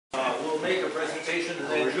make a presentation, and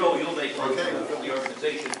then Joe, you'll make one from the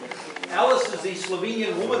organization. Alice is the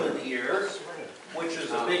Slovenian Woman of the Year, which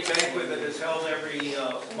is a big banquet that is held every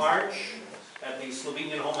March at the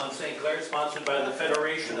Slovenian Home on St. Clair, sponsored by the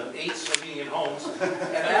Federation of 8 Slovenian Homes.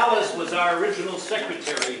 And Alice was our original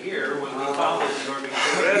secretary here when we founded the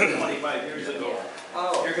organization 25 years ago.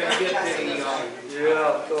 You're going to get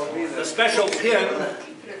the special pin.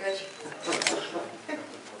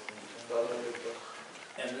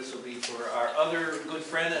 And this will be for our other good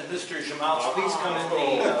friend, and Mr. Zmauc. Please come in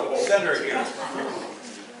the center here.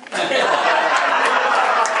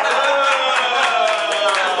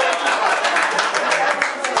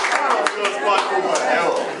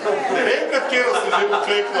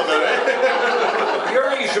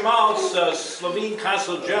 Yuri Zmauc, Slovene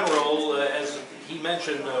Consul General, as he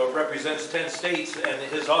mentioned, represents 10 states, and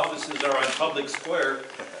his offices are on Public Square,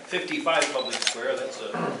 55 Public Square. That's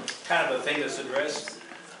a kind of a famous address.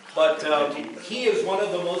 But he is one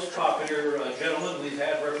of the most popular gentlemen we've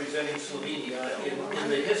had representing Slovenia in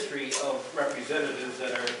the history of representatives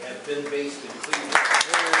that have been based in Cleveland.